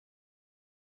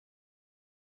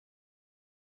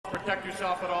Protect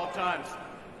yourself at all times.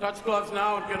 Touch gloves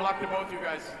now and good luck to both you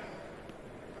guys.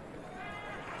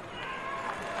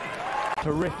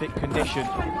 Terrific condition,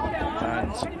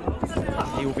 and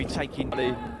he will be taking.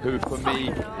 Who for me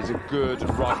is a good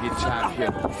rugged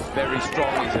champion. Very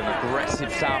strong, he's an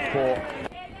aggressive southpaw. It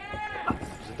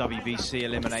was a WBC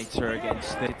eliminator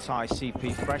against the Thai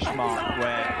CP Freshmark,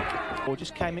 where or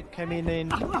just came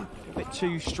in a bit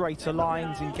too straighter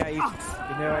lines and gave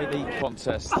Inoue the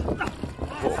contest. Thought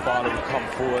Oubaali would come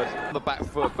forward on the back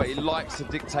foot, but he likes to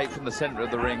dictate from the centre of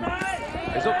the ring.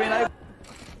 He's not been able.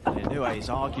 Inoue has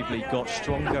arguably got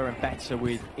stronger and better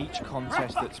with each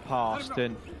contest that's passed,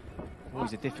 and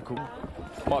always a difficult.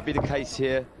 Might be the case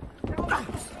here,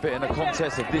 but in a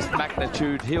contest of this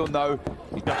magnitude, he'll know.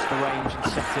 He ducks the range and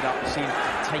sets it up. See him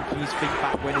taking his feet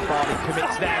back when Oubaali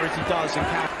commits there as he does. And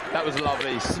that was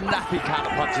lovely, snappy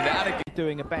counter punching there.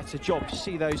 Doing a better job to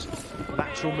see those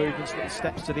lateral movements, little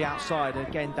steps to the outside, and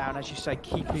again down, as you say,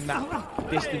 keeping that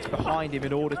distance behind him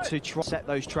in order to try set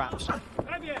those traps.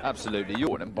 Absolutely, you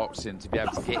want in boxing to be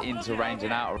able to get into range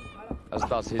and out, as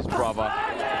does his brother.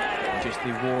 Just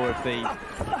the war of the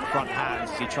front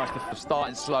hands. He tries to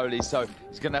starting slowly, so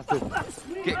he's going to have to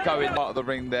get going out of the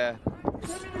ring there.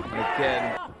 And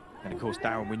again, and of course,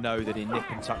 Darren, we know that in nip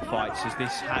and tuck fights, as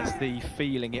this has the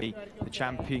feeling the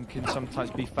champion can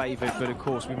sometimes be favoured, but of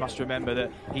course we must remember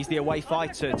that he's the away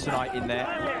fighter tonight in there.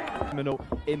 Phenomenal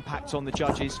impact on the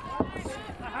judges.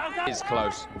 It's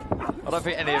close. I don't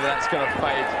think any of that's going to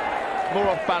fade. More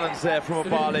off balance there from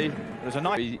Oubaali. There's a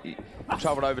nice. He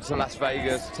travelled over to Las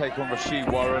Vegas to take on Rashid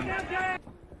Warren.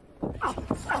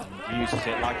 He uses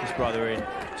it like his brother in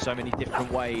so many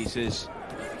different ways as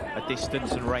a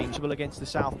distance and range against the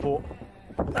southpaw.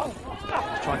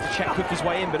 He's trying to check hook his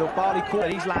way in, but Oubaali caught.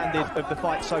 He's landed of the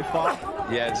fight so far.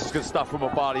 Yeah, this is good stuff from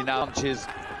Oubaali now. Punches,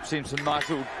 seen some nice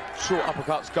little short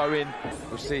uppercuts go in.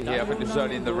 We'll see here, I think it was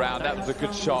early in the round. That was a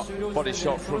good shot, body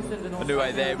shot from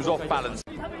Inoue there. It was off balance.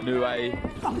 Inoue,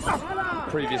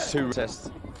 previous two tests,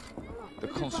 the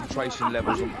concentration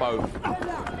levels on both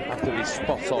have to be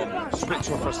spot on. Switch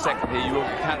on for a second here, you will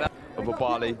count that of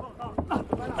Oubaali.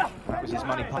 That was his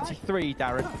money party 3,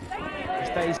 Darren. He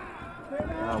stays.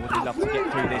 Oh, would he love to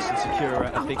get through this and secure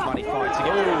a big money fight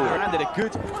again? Oh, landed a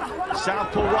good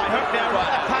southpaw right hook there.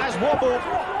 Right, Paz wobbled.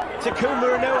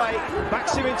 Takuma Inoue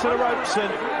backs him into the ropes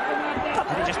and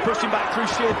he just pushed him back through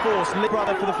sheer force.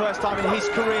 Brother for the first time in his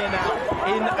career now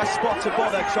in a spot of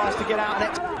bother, tries to get out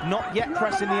next. Not yet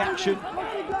pressing the action.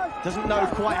 Doesn't know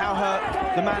quite how hurt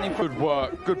the man in front. Good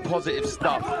work, good positive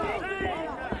stuff.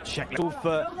 Check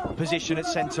for position at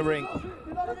centre ring.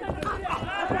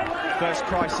 First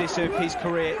crisis of his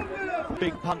career.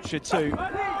 Big puncher too.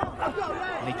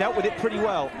 And he dealt with it pretty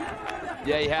well.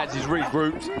 Yeah, he has. He's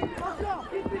regrouped.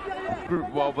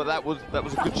 Grouped well, but that was a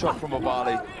good shot from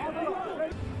Oubaali.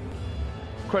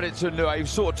 Credit to Inoue. He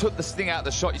sort of took the sting out of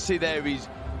the shot. You see there, he's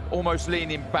almost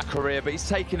leaning back career, but he's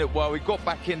taken it well. He got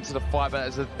back into the fight,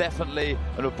 but there's definitely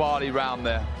an Oubaali round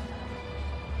there.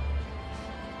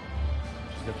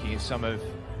 Just looking at some of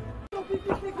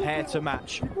hair to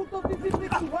match to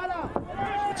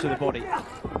the body.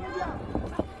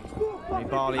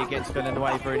 Oubaali against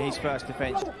Villanueva in his first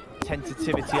defence.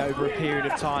 Tentativity over a period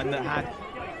of time that had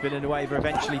Villanueva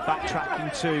eventually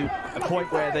backtracking to a point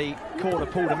where the corner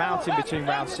pulled him out in between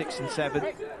round 6 and 7.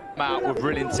 Out with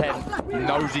real intent. He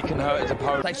knows he can hurt his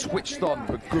opponent. They switched on,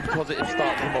 but good positive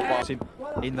start from Oubaali.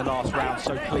 In the last round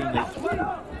so cleanly.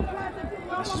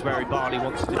 This is where Oubaali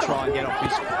wants to try and get off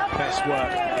his best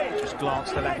work. Just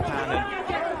glance the left hand and,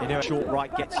 you know, short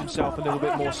right gets himself a little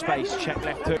bit more space. Check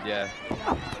left hook. Yeah,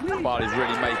 Oubaali's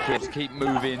really making it. Keep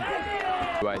moving.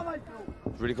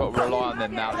 Really got to rely on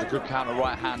them now. It's a good counter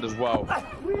right hand as well.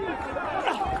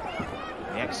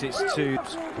 He exits to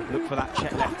look for that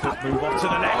check left hook, move on to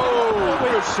the left. Oh,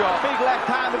 big shot. Big left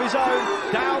hand of his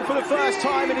own. Down for the first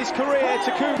time in his career.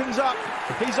 Takuma's up.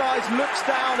 His eyes looks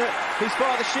down at his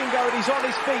father Shingo and he's on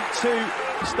his feet too.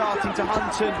 Starting to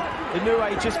hunt and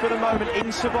Inoue just for the moment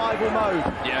in survival mode.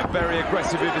 Yeah, very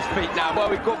aggressive with his feet now.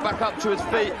 Well, he got back up to his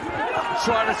feet,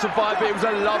 trying to survive, but it was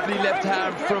a lovely left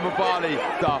hand from Oubaali.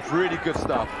 Stuff, really good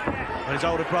stuff. And his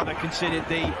older brother considered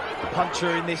the puncher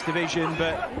in this division,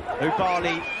 but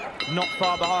Oubaali not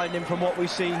far behind him from what we've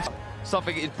seen.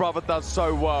 Something his brother does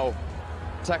so well.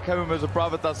 Takuma's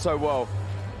brother does so well.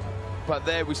 But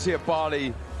there we see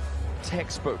Oubaali,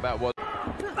 textbook that was.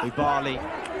 Oubaali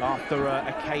after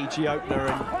a cagey opener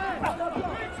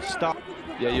and start.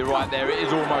 Yeah, you're right there. It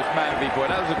is almost man v boy.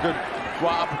 That was a good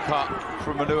right uppercut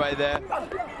from Inoue there.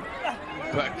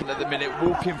 But at the minute,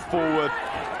 walking forward,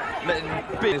 letting him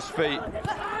beat his feet.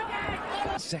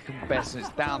 second best, and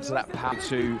it's down to that power.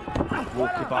 To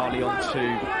walk Oubaali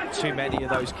onto too many of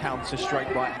those counter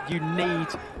straight right. You need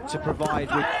to provide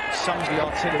with some of the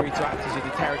artillery to act as a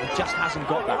deterrent. He just hasn't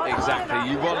got that.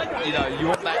 Exactly. You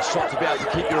want that shot to be able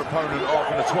to keep your opponent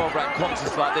off in a 12-round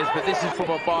contest like this. But this is from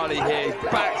Oubaali here.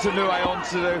 Back to Inoue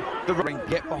onto the ring.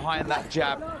 Get behind that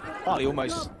jab. Oubaali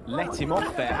almost let him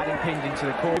off there, had him pinned into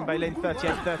the corner. Bailin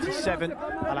 38-37,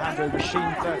 Alejandro Machine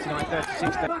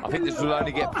 39-36. I think this will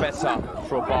only get better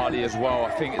for Oubaali as well.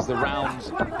 I think as the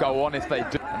rounds go on, if they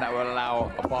do, and that will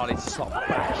allow Oubaali to slot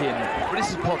back in. But this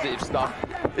is positive stuff.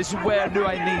 This is where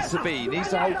Inoue needs to be. He needs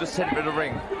to hold the centre of the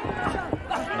ring.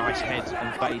 Nice head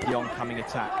and fade the oncoming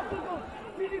attack.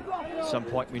 At some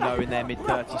point, we know in their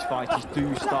mid-30s fighters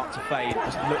do start to fade. It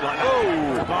doesn't look like that.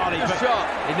 Oh, Oubaali, but shot.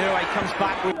 Inoue comes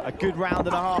back with a good round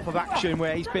and a half of action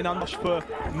where he's been untouched for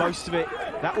most of it.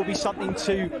 That will be something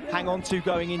to hang on to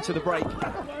going into the break.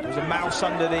 There's a mouse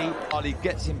under the... Oubaali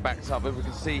gets him backed up, as we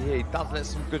can see here. He does let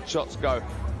some good shots go.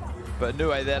 But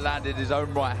Inoue there landed his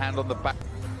own right hand on the back.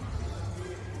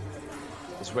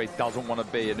 That's where he doesn't want to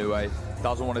be, Inoue.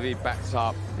 Doesn't want to be backed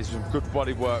up. This was good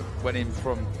body work, went in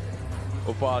from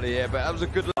Oubaali here, but that was a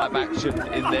good live action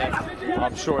in there.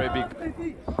 I'm sure he'd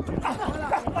be...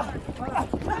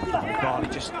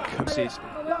 Oubaali just coaxes.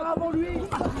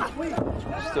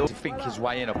 Still to think his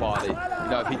way in, Oubaali. You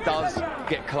know, if he does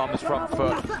get Columbus front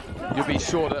foot, you'll be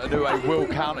sure that Inoue will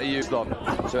counter you. So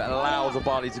it allows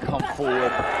Oubaali to come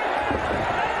forward.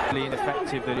 Really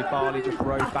ineffective that Oubaali just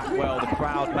rode back well. The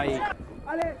crowd may...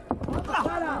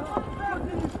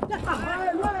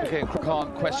 Again,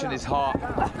 can't question his heart.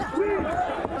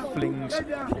 Flings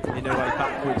Inoue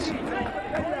backwards.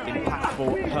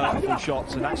 Impactful, hurtful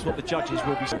shots, and that's what the judges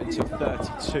will be until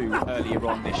 32 earlier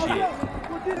on this year.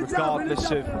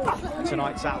 Regardless of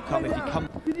tonight's outcome, if you come...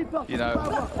 You know,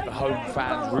 the home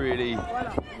fans really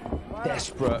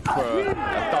desperate for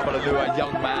a double Inoue,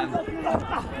 young man.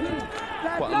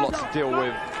 Quite a lot to deal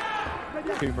with.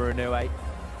 Takuma Inoue.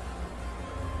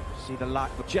 See the lack,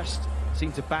 but just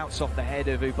seemed to bounce off the head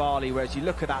of Oubaali, whereas you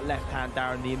look at that left hand,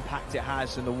 Darren, the impact it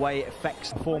has and the way it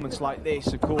affects performance like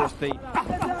this. Of course, the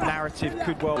narrative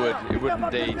could well... It would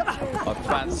indeed. I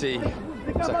fancy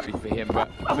it's actually for him, but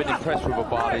I've been impressed with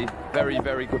Oubaali. Very,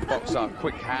 very good boxer.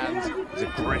 Quick hands, he's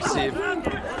aggressive,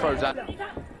 throws out,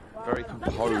 very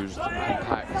composed and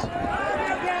compact.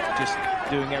 Just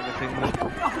doing everything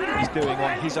that he's doing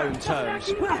on his own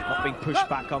terms, not being pushed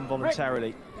back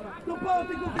involuntarily.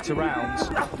 It's around.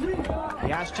 He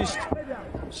has just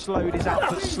slowed his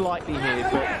output slightly here,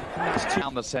 but that's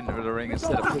down the centre of the ring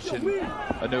instead of pushing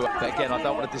Inoue. But again, I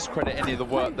don't want to discredit any of the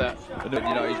work that Inoue,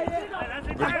 you know,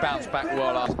 he's really bounced back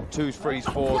well after 2s, 3s,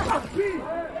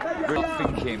 4s. Really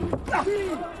thinking.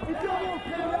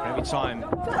 Every time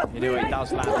Inoue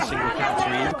does land a single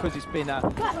counter, because it's been a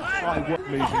high work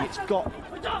moving, it's got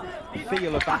the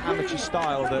feel of that amateur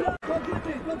style that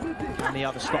can the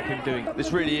other stop him doing.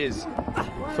 This really is,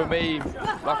 for me,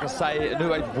 like I say,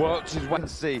 Inoue works his way to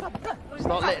see. He's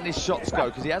not letting his shots go,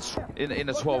 because he has in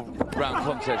a 12-round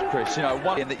contest, Chris. You know,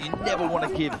 one that you never want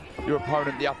to give your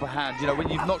opponent the upper hand. You know, when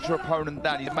you've knocked your opponent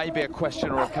down, it may be a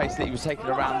question or a case that he was taking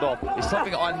a round off. It's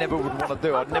something I never would want to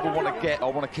do. I'd never want to get. I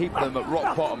want to keep them at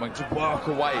rock bottom and just work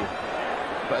away.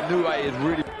 But Inoue is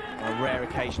really... On a rare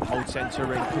occasion, holds centre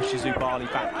ring, pushes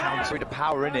Oubaali back, counter. The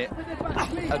power in it,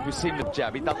 as we've seen the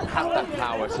jab, he doesn't have that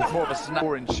power, so it's more of a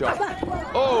scoring shot.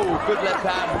 Oh, good left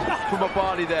hand from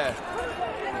Oubaali there.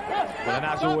 Well, and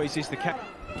as always is the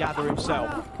gather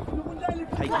himself,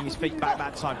 taking his feet back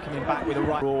that time, coming back with a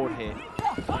right broad here.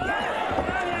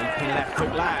 Leaping left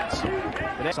hook lands,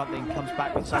 but then something comes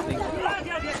back with something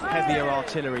heavier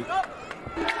artillery.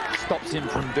 Stops him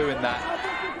from doing that.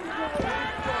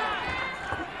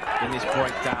 In this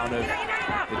breakdown of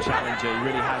the challenger, he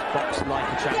really has boxed like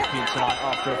a champion tonight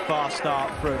after a fast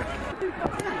start from...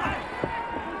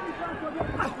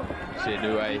 See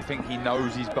Inoue, I think he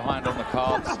knows he's behind on the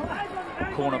cards.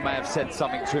 Corner may have said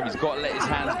something to him. He's got to let his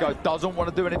hands go. Doesn't want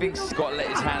to do anything. He's got to let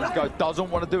his hands go.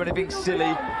 Doesn't want to do anything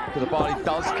silly, because Oubaali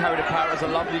does carry the power. Has a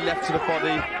lovely left to the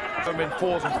body. From in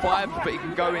 4s and 5s, but he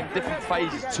can go in different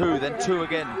phases. 2, then 2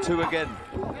 again, 2 again.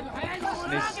 Just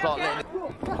needs to start letting it.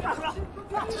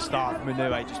 To start from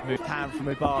Inoue, just moved hand from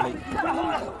Oubaali.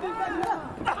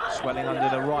 Swelling under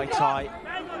the right eye.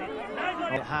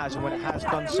 It has, and when it has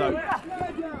done so,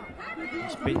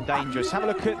 it's been dangerous. Have a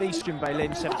look at these.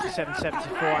 Bailin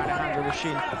 77-74, Alejandro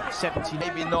Machine 70.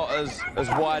 Maybe not as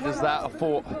wide as that. I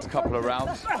thought a couple of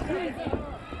rounds.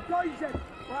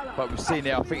 But we've seen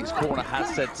here, I think his corner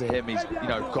has said to him, he's, you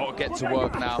know, got to get to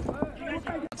work now.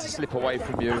 To slip away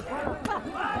from you.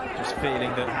 Just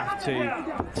feeling that have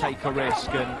to take a risk,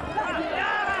 and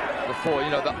before,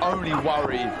 you know, the only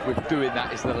worry with doing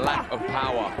that is the lack of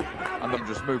power and then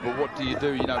just move. But what do?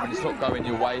 You know, when it's not going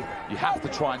your way, you have to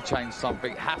try and change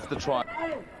something, have to try.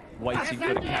 Waiting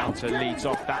for the counter, leads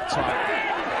off that time.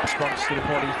 Response to the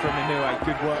body from Inoue,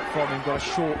 good work from him, got a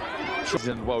short. He's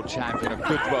a world champion, a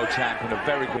good world champion, a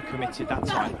very good committed that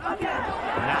time.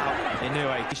 Now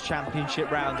Inoue, his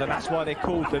championship round, and that's why they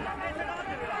called them.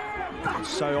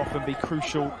 So often be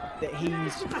crucial that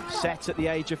he's set at the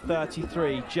age of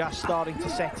 33, just starting to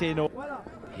set in.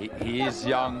 He is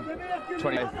young,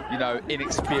 20, you know,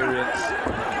 inexperienced.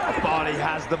 Oubaali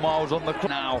has the miles on the clock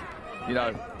now. You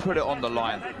know, put it on the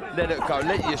line, let it go,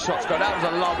 let your shots go. That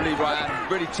was a lovely right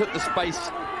hand, really took the space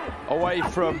away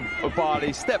from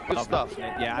Oubaali. Step good stuff.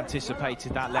 Yeah,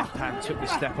 anticipated that left hand, took the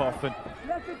step off and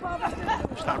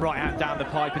pushed that right hand down the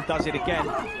pipe and does it again.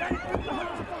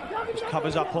 Just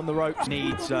covers up on the ropes.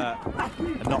 Needs a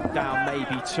knockdown,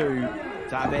 maybe two,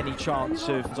 to have any chance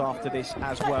of after this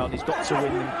as well. And he's got to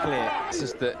win them clear. It's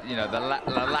just that, you know, the lack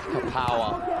of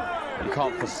power. You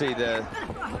can't foresee the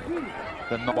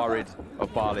not worried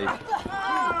Oubaali.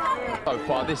 So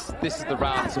far, this is the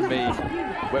round to me,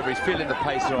 whether he's feeling the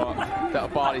pace or not, that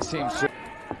Oubaali seems to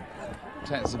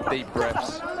take some deep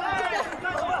breaths.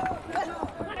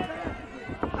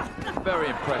 Very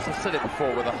impressed. I've said it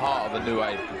before with the heart of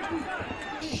Inoue.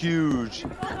 Huge,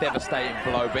 devastating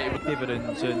blow, but it was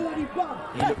dividends, and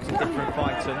he looks a different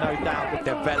fighter, no doubt. But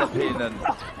developing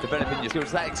your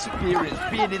skills, that experience,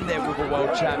 being in there with a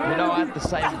world champion. You know, I had the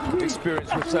same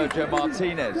experience with Sergio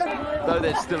Martinez, though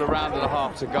there's still a round and a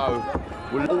half to go.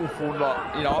 With an awful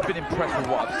lot, you know, I've been impressed with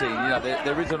what I've seen. You know,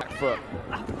 there is a foot,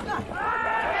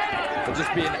 but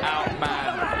just being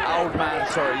outman,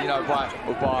 sorry, you know, by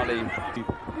Oubaali.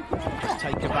 Just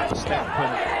take a back step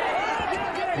and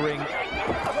bring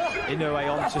Inoue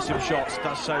onto some shots,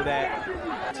 does so there.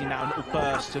 Now a little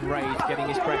burst and raid, getting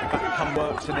his breath back,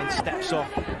 works and then steps off.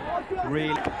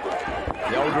 Really.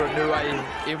 The older Inoue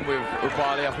in with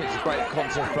Oubaali, I think it's a great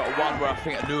contest, but one where I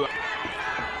think Inoue.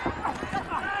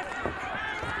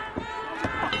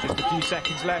 Just a few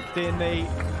seconds left in the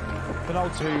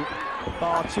penultimate, who,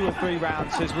 bar 2 or 3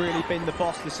 rounds, has really been the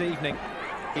boss this evening.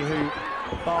 Who,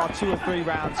 bar 2 or 3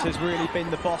 rounds, has really been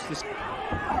the boss this evening.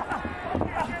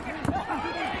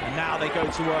 And now they go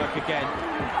to work again.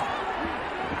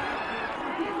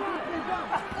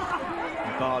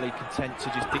 Oubaali content to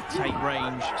just dictate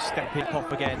range, step it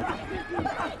off again.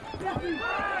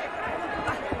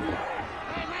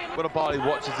 When Oubaali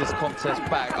watches this contest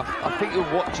back, I think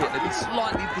he'll watch it and be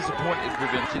slightly disappointed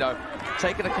with him. You know,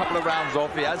 taking a couple of rounds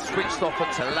off, he has switched off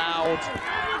to loud.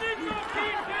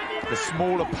 The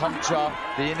smaller puncher,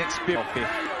 the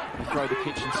inexperienced. You throw the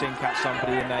kitchen sink at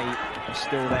somebody and they are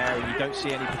still there, and you don't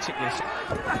see any particular.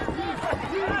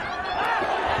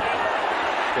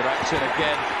 Good action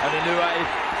again, and Inoue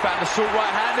found a short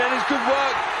right hand, and it's good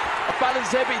work. A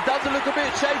balanced heavy, doesn't look a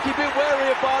bit shaky, a bit wary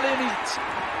of Oubaali,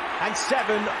 and 7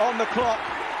 on the clock,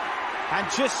 and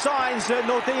just signs that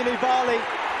Nordine Oubaali,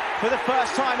 for the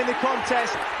first time in the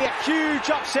contest, a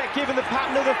huge upset given the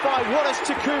pattern of the fight. What has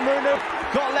Takuma Inoue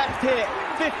got left here?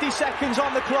 50 seconds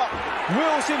on the clock,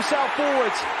 wills himself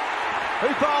forwards.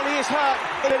 Oubaali is hurt,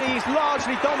 but he's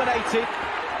largely dominated.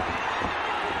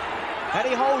 And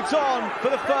he holds on for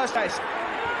the first test.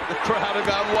 The crowd are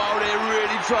going wild here,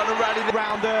 really trying to rally the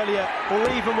round earlier, or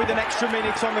even with an extra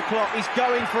minute on the clock. He's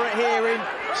going for it here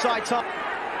inside time.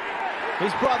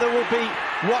 His brother will be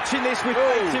watching this with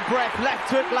bated breath. Left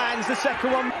hook lands, the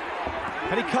second one.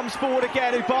 And he comes forward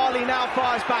again. Oubaali now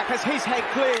fires back, has his head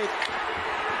cleared.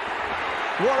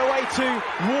 What a way to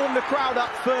warm the crowd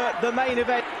up for the main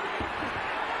event.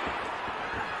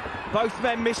 Both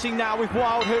men missing now with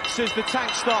wild hooks as the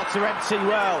tank starts to empty.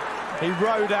 Well, he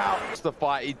rode out. The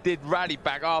fight, he did rally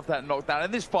back after that knockdown.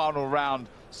 In this final round,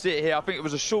 see it here, I think it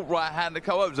was a short right hand to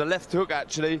go. It was a left hook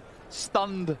actually,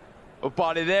 stunned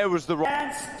Oubaali. There was the right.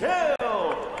 And still,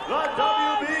 the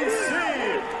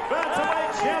WBC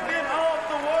Bantaweight Champion of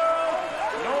the World,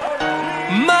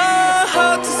 My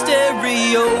heart's a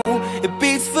stereo, it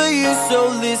beats for you, so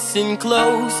listen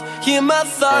close. Hear my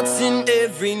thoughts in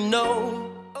every note.